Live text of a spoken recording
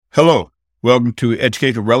Hello, welcome to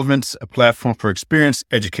Educator Relevance, a platform for experienced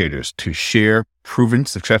educators to share proven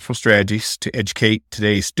successful strategies to educate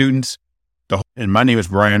today's students. And my name is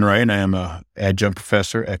Brian Wright, and I am an adjunct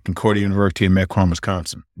professor at Concordia University in Mequon,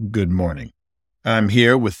 Wisconsin. Good morning. I'm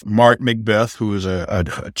here with Mark Macbeth, who is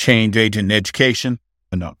a change agent in education,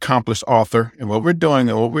 an accomplished author. And what we're doing,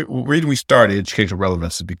 the reason we started Educational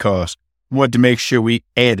Relevance is because we wanted to make sure we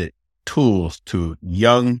added tools to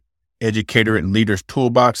young educator and leaders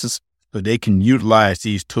toolboxes so they can utilize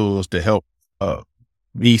these tools to help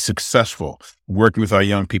be successful working with our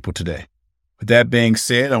young people today. With that being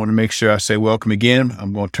said, I want to make sure I say welcome again.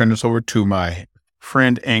 I'm going to turn this over to my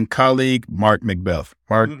friend and colleague, Mark Macbeth.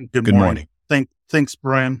 Mark, good morning. Thanks,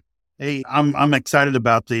 Brian. Hey, I'm excited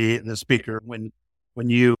about the speaker. When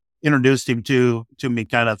you introduced him to me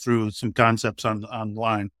kind of through some concepts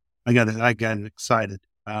online, I got excited.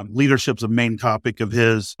 Leadership's a main topic of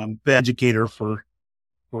his. I'm been educator for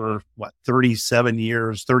 37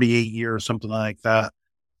 years, 38 years, something like that.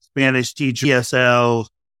 Spanish teacher, ESL,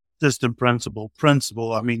 assistant principal.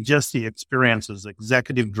 I mean, just the experiences,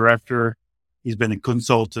 executive director. He's been a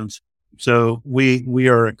consultant. So we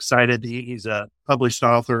are excited. He's a published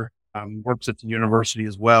author, works at the university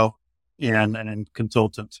as well, and a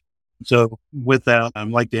consultant. So with that, I'd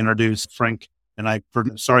like to introduce Frank. And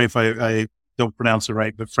sorry if I don't pronounce it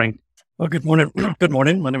right, but Frank. Well, good morning. Good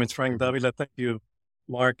morning. My name is Frank Davila. Thank you,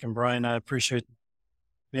 Mark and Brian. I appreciate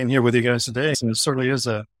being here with you guys today. And it certainly is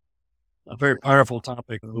a very powerful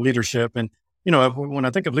topic, leadership. And, when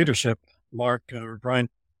I think of leadership, Mark or Brian,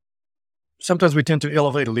 sometimes we tend to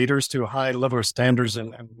elevate leaders to a high level of standards,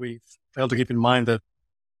 and we fail to keep in mind that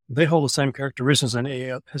they hold the same characteristics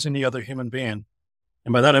as any other human being.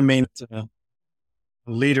 And by that, I mean,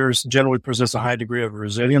 leaders generally possess a high degree of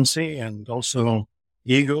resiliency and also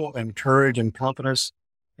ego and courage and confidence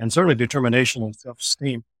and certainly determination and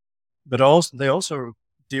self-esteem. But they also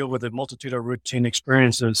deal with a multitude of routine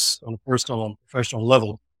experiences on a personal and professional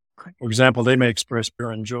level. For example, they may express fear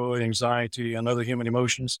and joy, anxiety, and other human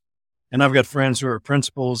emotions. And I've got friends who are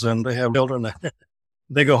principals and they have children that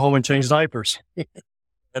they go home and change diapers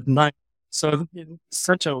at night. So it's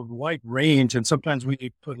such a wide range, and sometimes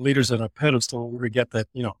we put leaders on a pedestal. We get that,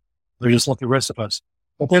 they're just like the rest of us.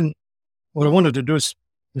 But then what I wanted to do is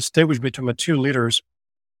distinguish between mature leaders,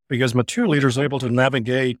 because mature leaders are able to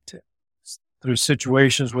navigate through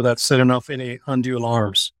situations without setting off any undue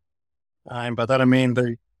alarms. And by that, I mean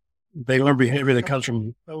they learn behavior that comes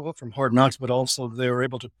from hard knocks, but also they're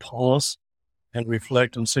able to pause and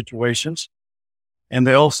reflect on situations. And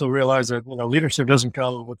they also realize that, leadership doesn't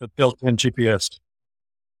come with a built-in GPS.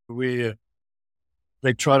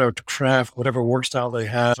 They try to craft whatever work style they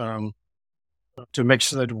have to make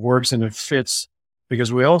sure that it works and it fits.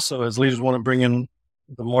 Because we also, as leaders, want to bring in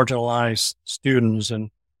the marginalized students and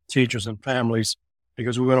teachers and families,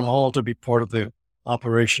 because we want them all to be part of the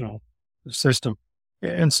operational system.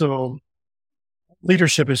 And so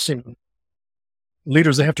leadership is,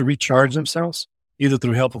 leaders, they have to recharge themselves, either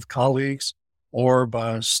through help of colleagues, or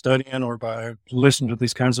by studying, or by listening to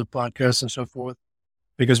these kinds of podcasts and so forth.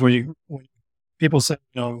 Because when people say,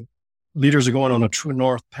 leaders are going on a true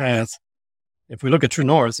north path, if we look at true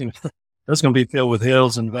north, that's going to be filled with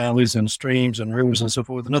hills and valleys and streams and rivers and so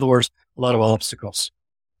forth. In other words, a lot of obstacles.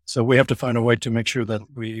 So we have to find a way to make sure that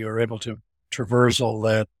we are able to traverse all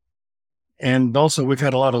that. And also, we've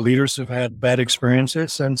had a lot of leaders who've had bad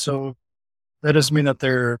experiences. And so that doesn't mean that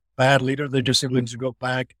they're bad leaders. They just simply need to go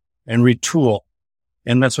back and retool.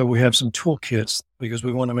 And that's why we have some toolkits, because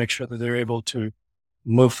we want to make sure that they're able to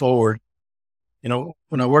move forward.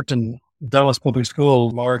 When I worked in Dallas Public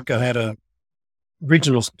School, Mark, I had a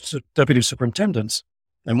regional deputy superintendents,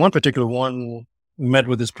 and one particular one met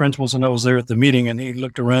with his principals, and I was there at the meeting, and he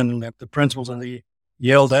looked around at the principals and he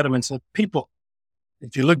yelled at him and said, "People,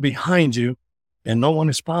 if you look behind you and no one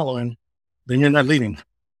is following, then you're not leading."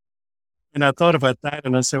 And I thought about that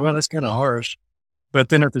and I said, well, that's kind of harsh. But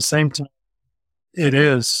then at the same time, it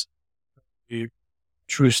is a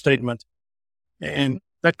true statement. And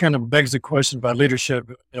that kind of begs the question about leadership.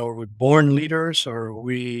 Are we born leaders, or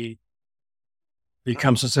we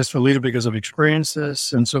become successful leaders because of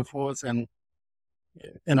experiences and so forth? And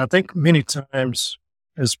I think many times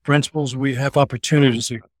as principals, we have opportunities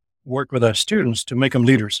to work with our students to make them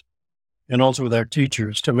leaders, and also with our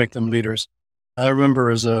teachers to make them leaders. I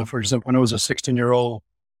remember for example, when I was a 16-year-old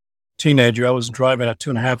teenager, I was driving a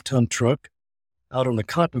 2.5-ton truck out on the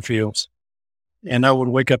cotton fields, and I would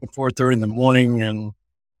wake up at 4:30 in the morning and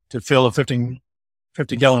to fill a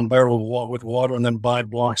 50-gallon barrel with water, and then buy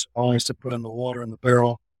blocks of ice to put in the water in the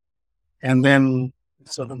barrel. And then,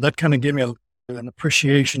 so that kind of gave me an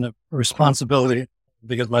appreciation of responsibility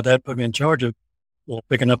because my dad put me in charge of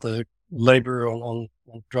picking up the labor on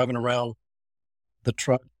driving around the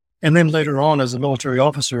truck. And then later on, as a military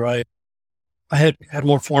officer, I had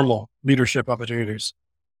more formal leadership opportunities.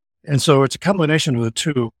 And so it's a combination of the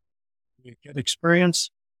two. You get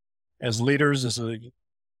experience as leaders, as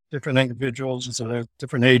different individuals, and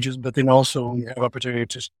different ages, but then also you have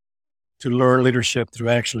opportunity to learn leadership through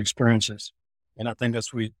actual experiences. And I think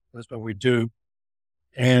that's what we do.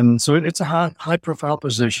 And so it's a high profile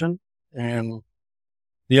position. And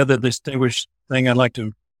the other distinguished thing I'd like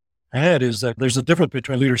to add is that there's a difference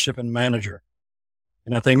between leadership and manager.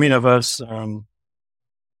 And I think many of us are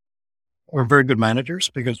very good managers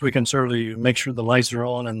because we can certainly make sure the lights are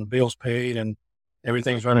on and the bills paid and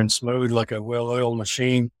everything's running smooth like a well-oiled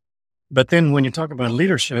machine. But then when you talk about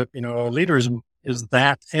leadership, a leader is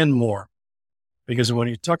that and more. Because when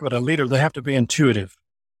you talk about a leader, they have to be intuitive.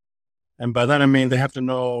 And by that, I mean, they have to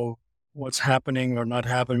know what's happening or not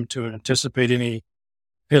happening to anticipate any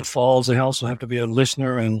pitfalls. They also have to be a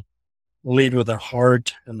listener and lead with the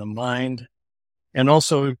heart and the mind. And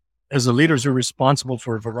also, as a leader, you're responsible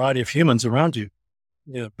for a variety of humans around you,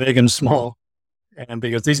 big and small. And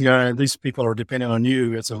because these people are depending on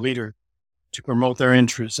you as a leader to promote their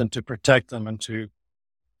interests and to protect them and to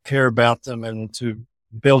care about them and to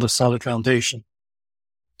build a solid foundation.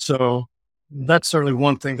 So that's certainly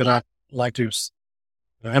one thing that I like to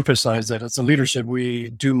emphasize, that as a leadership, we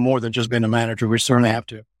do more than just being a manager. We certainly have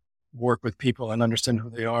to work with people and understand who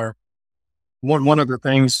they are. One of the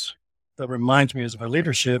things that reminds me of our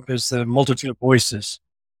leadership is the multitude of voices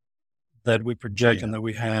that we project and that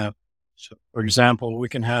we have. So, for example, we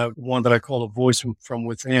can have one that I call a voice from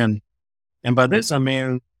within. And by this, I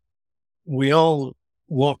mean, we all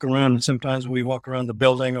walk around, and sometimes we walk around the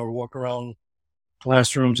building or walk around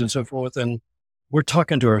classrooms and so forth, and we're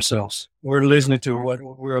talking to ourselves. We're listening to what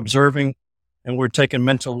we're observing, and we're taking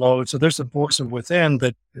mental load. So there's a voice from within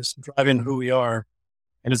that is driving who we are,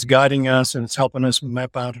 and it's guiding us, and it's helping us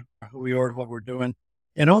map out who we are, what we're doing,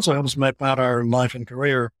 and also helps map out our life and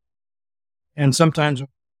career. And sometimes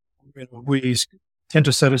we tend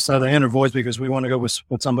to set aside the inner voice because we want to go with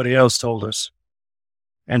what somebody else told us.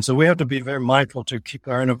 And so we have to be very mindful to keep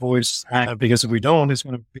our inner voice active, because if we don't, it's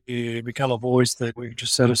going to become a voice that we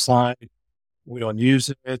just set aside. We don't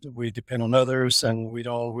use it. We depend on others, and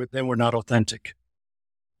then we're not authentic.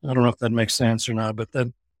 I don't know if that makes sense or not, but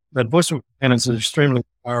that voice of independence is extremely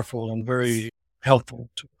powerful and very helpful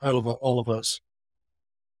to all of us.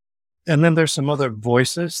 And then there's some other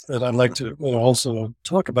voices that I'd like to also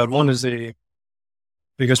talk about. One is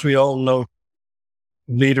because we all know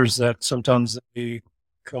leaders that sometimes they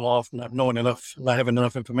come off not knowing enough, not having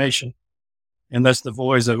enough information. And that's the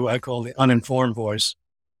voice that I call the uninformed voice,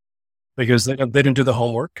 because they didn't do the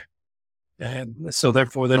homework. And so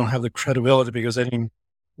therefore they don't have the credibility because they didn't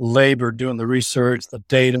labor doing the research, the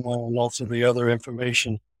data, and also the other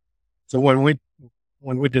information. So when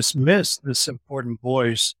we dismiss this important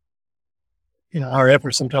voice, our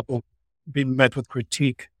efforts sometimes will be met with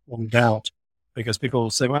critique and doubt, because people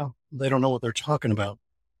will say, well, they don't know what they're talking about.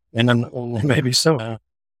 And then maybe so.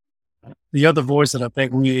 The other voice that I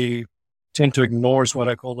think we tend to ignore is what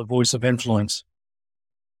I call the voice of influence.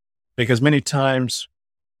 Because many times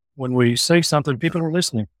when we say something, people are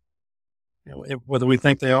listening, whether we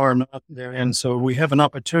think they are or not. And so we have an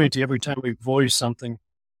opportunity every time we voice something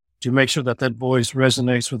to make sure that voice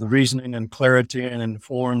resonates with the reasoning and clarity and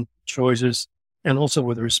informed choices, and also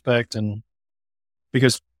with respect. And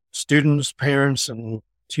because students, parents, and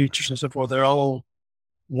teachers and so forth, they're all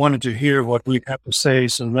wanted to hear what we have to say.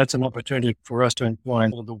 So that's an opportunity for us to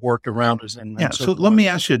influence the work around us. So let me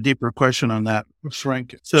ask you a deeper question on that,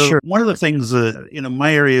 Frank. So sure. One of the things that,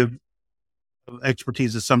 my area of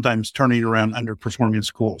expertise is sometimes turning around underperforming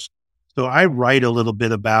schools. So I write a little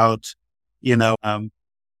bit about, the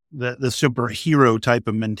superhero type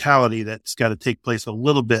of mentality that's got to take place a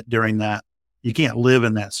little bit during that. You can't live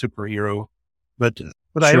in that superhero, but sure.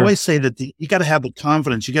 I always say that you got to have the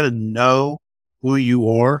confidence. You got to know who you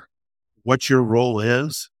are, what your role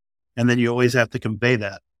is, and then you always have to convey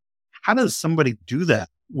that. How does somebody do that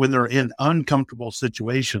when they're in uncomfortable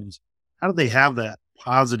situations? How do they have that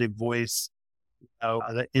positive voice,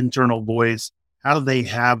 the internal voice? How do they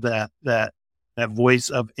have that voice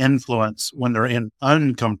of influence when they're in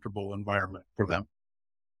uncomfortable environment for them?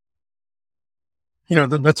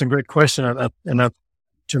 That's a great question. And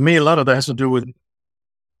to me, a lot of that has to do with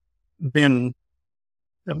being,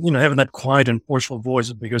 having that quiet and forceful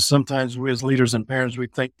voice, because sometimes we as leaders and parents, we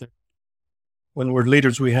think that when we're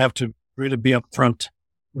leaders, we have to really be upfront.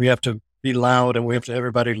 We have to be loud and we have to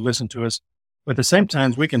everybody listen to us. But at the same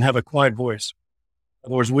time, we can have a quiet voice.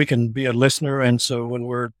 other words, we can be a listener. And so when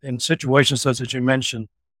we're in situations such as you mentioned,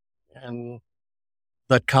 and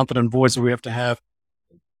that confident voice that we have to have,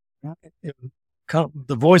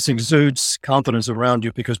 the voice exudes confidence around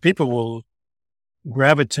you because people will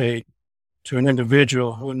gravitate to an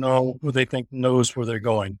individual who they think knows where they're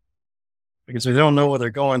going. Because if they don't know where they're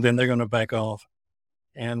going, then they're going to back off.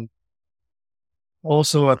 And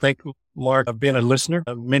also, I think, Mark, I've been a listener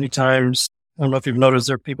many times. I don't know if you've noticed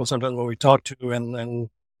there are people sometimes when we talk to and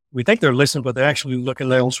we think they're listening, but they're actually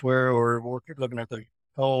looking elsewhere or looking at their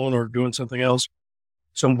phone or doing something else.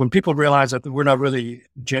 So when people realize that we're not really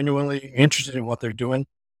genuinely interested in what they're doing,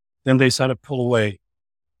 then they sort of pull away.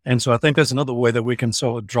 And so I think that's another way that we can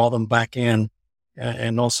sort of draw them back in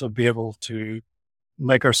and also be able to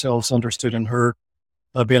make ourselves understood and heard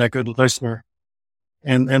by being a good listener.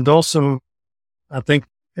 And also, I think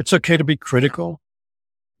it's okay to be critical,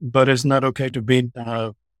 but it's not okay to be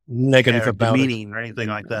negative about demeaning or anything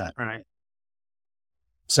like that, right?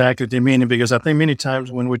 Exactly, demeaning, because I think many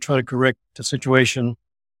times when we try to correct a situation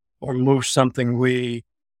or move something, we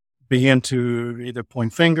begin to either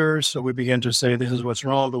point fingers or we begin to say, this is what's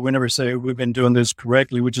wrong, but we never say, we've been doing this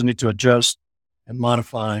correctly. We just need to adjust and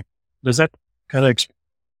modify. Does that kind of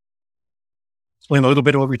explain a little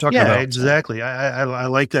bit of what we're talking about? Yeah, exactly. I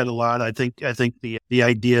like that a lot. I think the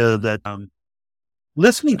idea that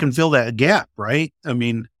listening can fill that gap, right? I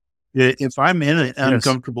mean, if I'm in an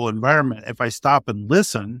uncomfortable environment, if I stop and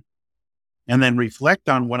listen and then reflect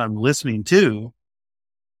on what I'm listening to,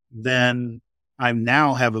 then I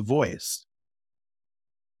now have a voice.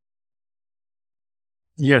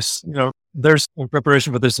 Yes. There's in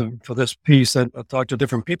preparation for this piece that I talked to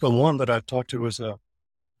different people. One that I talked to was a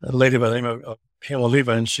lady by the name of Kim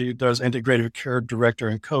Oliva, and she does integrative care director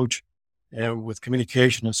and coach with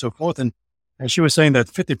communication and so forth. And she was saying that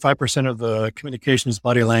 55% of the communication is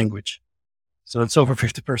body language. So it's over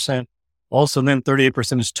 50%. Also, then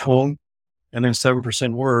 38% is tone, and then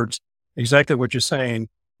 7% words. Exactly what you're saying.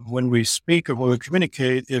 When we speak or when we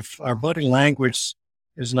communicate, if our body language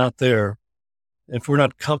is not there, if we're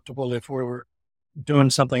not comfortable, if we're doing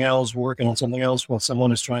something else, working on something else while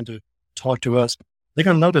someone is trying to talk to us, they're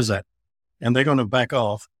going to notice that and they're going to back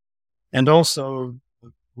off. And also,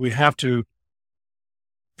 we have to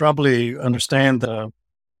probably understand that,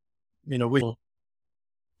 we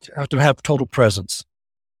have to have total presence.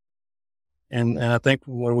 And I think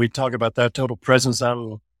when we talk about that total presence,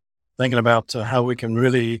 I'm thinking about how we can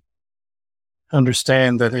really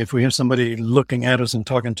understand that if we have somebody looking at us and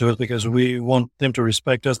talking to us because we want them to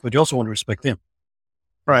respect us, but you also want to respect them.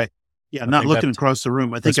 Right. Yeah. Not looking across the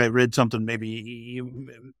room. I think I read something, maybe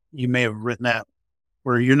you may have written that,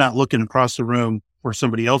 where you're not looking across the room for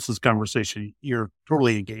somebody else's conversation. You're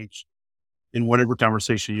totally engaged in whatever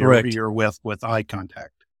conversation you're with eye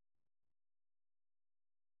contact.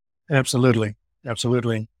 Absolutely.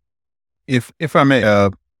 Absolutely. If I may,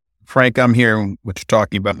 Frank, I'm hearing what you're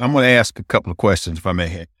talking about. I'm going to ask a couple of questions, if I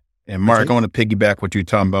may. And Mark, I want to piggyback what you're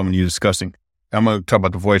talking about when you're discussing. I'm going to talk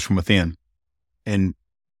about the voice from within. And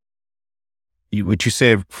what you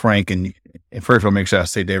said, Frank, and first of all, make sure I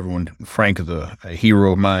say to everyone, Frank is a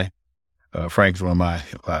hero of mine. Frank is one of my,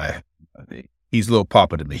 he's a little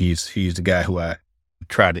papa to me. He's the guy who I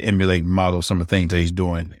try to emulate and model some of the things that he's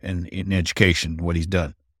doing in education, what he's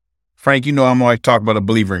done. Frank, I'm always talking about a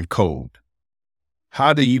believer in code.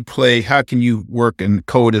 How can you work in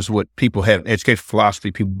code is what people have, education philosophy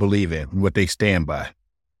people believe in, what they stand by.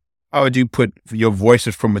 How would you put your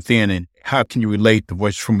voices from within, and how can you relate the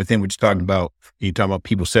voices from within, what you're talking about? You're talking about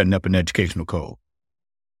people setting up an educational code.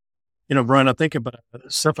 Brian, I think about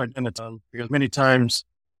stuff like that because many times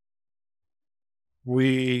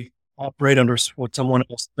we operate under what someone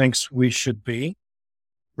else thinks we should be,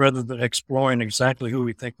 rather than exploring exactly who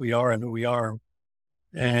we think we are and who we are.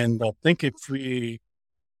 And I think if we,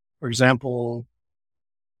 for example,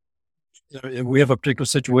 if we have a particular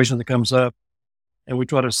situation that comes up and we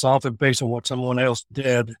try to solve it based on what someone else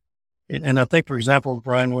did. And I think, for example,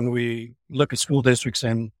 Brian, when we look at school districts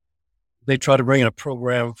and they try to bring in a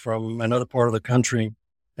program from another part of the country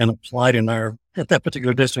and apply it at that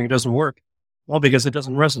particular district, it doesn't work. Well, because it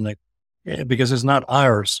doesn't resonate, because it's not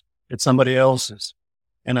ours, it's somebody else's.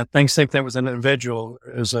 And I think same thing with an individual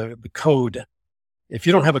is the code. If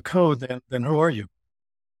you don't have a code, then who are you?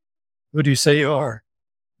 Who do you say you are?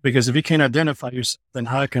 Because if you can't identify yourself, then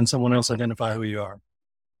how can someone else identify who you are?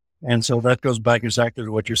 And so that goes back exactly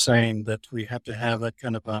to what you're saying, that we have to have that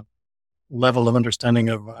kind of a level of understanding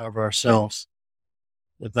of ourselves,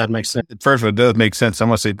 if that makes sense. First of all, it does make sense. I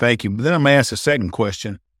want to say thank you. But then I'm going to ask a second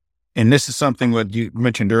question. And this is something that you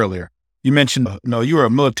mentioned earlier. You mentioned, you were a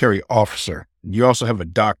military officer. You also have a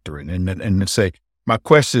doctorate. And say, my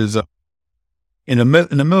question is, in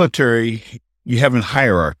the military, you have a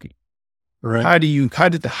hierarchy. Right. How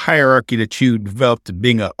did the hierarchy that you developed to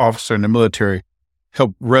being an officer in the military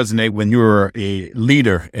help resonate when you were a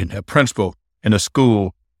leader and a principal in a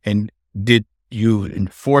school? And did you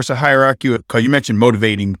enforce a hierarchy? Because you mentioned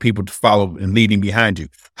motivating people to follow and leading behind you.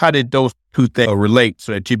 How did those two things relate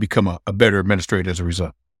so that you become a better administrator as a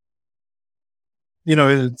result?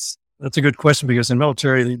 That's a good question, because in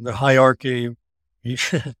military, the hierarchy,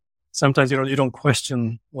 sometimes you don't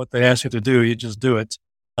question what they ask you to do. You just do it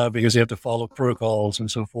because you have to follow protocols and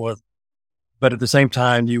so forth. But at the same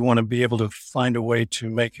time, you want to be able to find a way to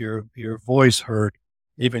make your voice heard,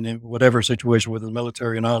 even in whatever situation, whether the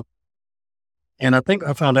military or not. And I think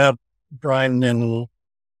I found out, Brian,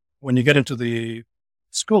 when you get into the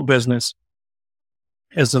school business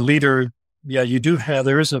as a leader, yeah,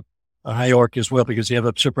 there is a hierarchy as well, because you have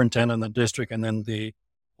a superintendent in the district and then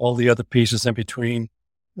all the other pieces in between.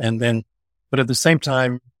 But at the same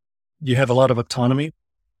time, you have a lot of autonomy,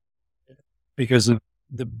 because of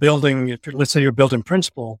the building. Let's say you're building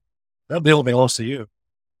principal, that building belongs to you.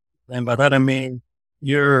 And by that, I mean,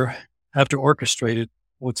 you have to orchestrate it,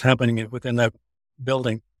 what's happening within that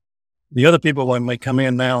building. The other people might come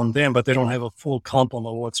in now and then, but they don't have a full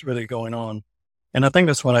complement of what's really going on. And I think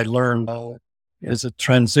that's what I learned is a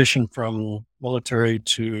transition from military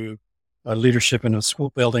to leadership in a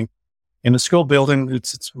school building. In a school building,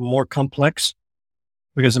 it's more complex,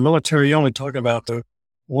 because in the military, you're only talking about the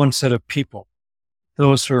one set of people.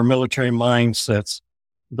 Those who are military mindsets,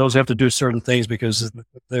 those have to do certain things because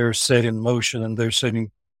they're set in motion and they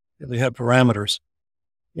have parameters.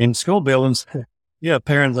 In school buildings, you have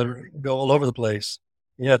parents that go all over the place.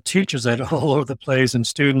 You have teachers that are all over the place, and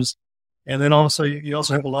students. And then also, you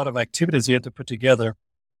also have a lot of activities you have to put together.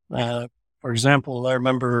 For example, I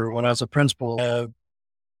remember when I was a principal,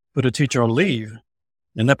 put a teacher on leave,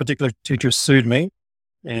 and that particular teacher sued me.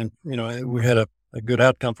 And, we had a good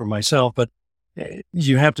outcome for myself, but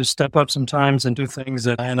you have to step up sometimes and do things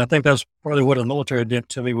and I think that's probably what the military did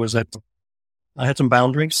to me, was that I had some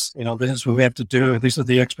boundaries. This is what we have to do. These are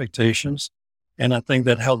the expectations. And I think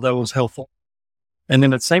that was helpful. And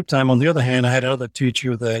then at the same time, on the other hand, I had another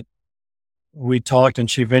teacher that we talked, and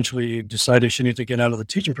she eventually decided she needed to get out of the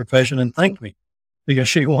teaching profession, and thanked me, because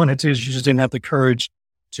she wanted to. She just didn't have the courage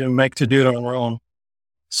to do it on her own.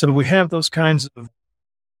 So we have those kinds of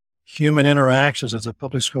human interactions as a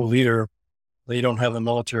public school leader that you don't have in the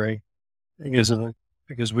military, because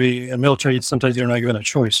in military, sometimes you're not given a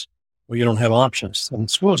choice, or you don't have options. In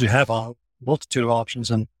schools, you have a multitude of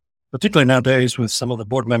options, and particularly nowadays with some of the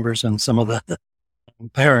board members and some of the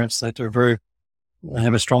parents that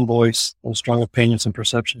have a strong voice and strong opinions and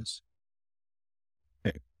perceptions.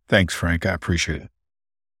 Thanks, Frank. I appreciate it.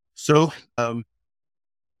 So,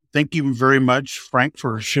 thank you very much, Frank,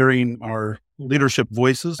 for sharing our leadership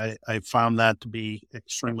voices. I found that to be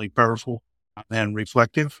extremely powerful and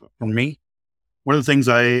reflective for me. One of the things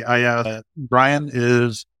I asked Brian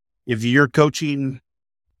is, if you're coaching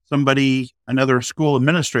another school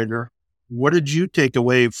administrator, what did you take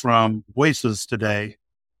away from voices today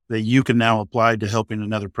that you can now apply to helping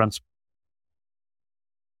another principal?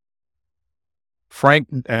 Frank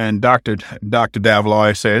and Dr. Davila,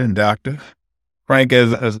 I said, and Dr. Frank,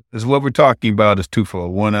 as what we're talking about is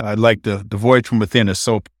twofold. One, I like the voice from within is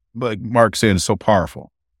so, like Mark said, is so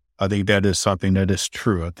powerful. I think that is something that is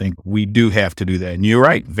true. I think we do have to do that. And you're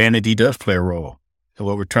right. Vanity does play a role in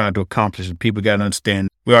what we're trying to accomplish. And people got to understand.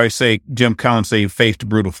 We always say, Jim Collins say, face the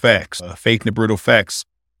brutal facts. Faith in the brutal facts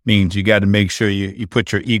means you got to make sure you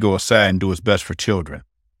put your ego aside and do what's best for children.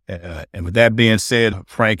 And with that being said,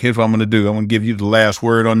 Frank, here's what I'm going to do. I'm going to give you the last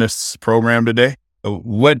word on this program today.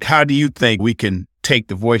 How do you think we can take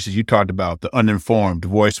the voices you talked about, the uninformed, the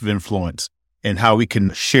voice of influence, and how we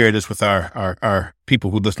can share this with our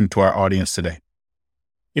people who listen to our audience today?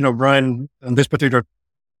 Brian, in this particular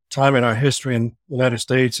time in our history in the United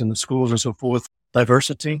States and the schools and so forth,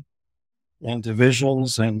 diversity and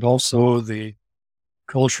divisions, and also the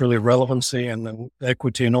cultural relevancy and the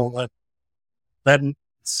equity and all that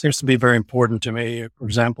seems to be very important to me. For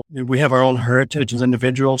example, we have our own heritage as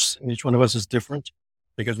individuals, and each one of us is different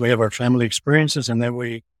because we have our family experiences, and then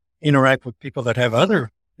we interact with people that have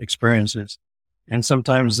other experiences. And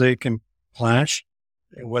sometimes they can clash,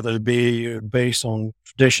 whether it be based on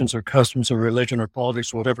traditions or customs or religion or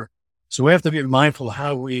politics or whatever. So we have to be mindful of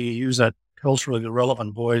how we use that culturally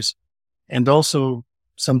relevant voice. And also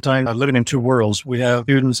sometimes living in two worlds. We have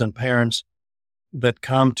students and parents that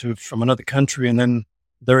come from another country, and then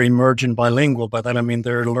they're emerging bilingual. By that, I mean,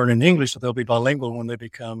 they're learning English, so they'll be bilingual when they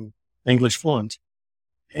become English fluent.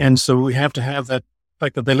 And so we have to have that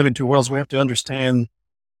fact that they live in two worlds, we have to understand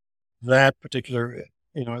that particular,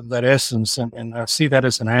 that essence and see that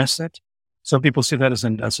as an asset. Some people see that as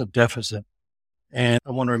a deficit. And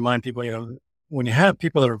I want to remind people, when you have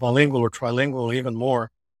people that are bilingual or trilingual, even more,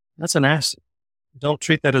 that's an asset. Don't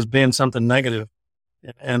treat that as being something negative.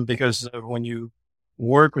 And because when you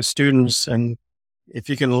work with students, and if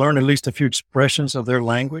you can learn at least a few expressions of their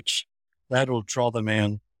language, that will draw them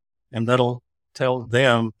in, and that'll tell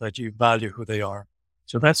them that you value who they are.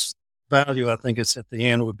 So that's value. I think it's at the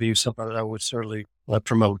end would be something that I would certainly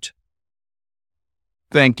promote.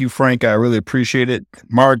 Thank you, Frank. I really appreciate it.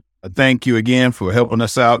 Mark, thank you again for helping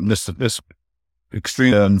us out in this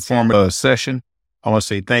extremely informative session. I want to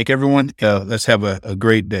say thank everyone. Let's have a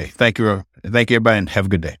great day. Thank you. Thank you, everybody, and have a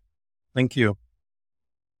good day. Thank you.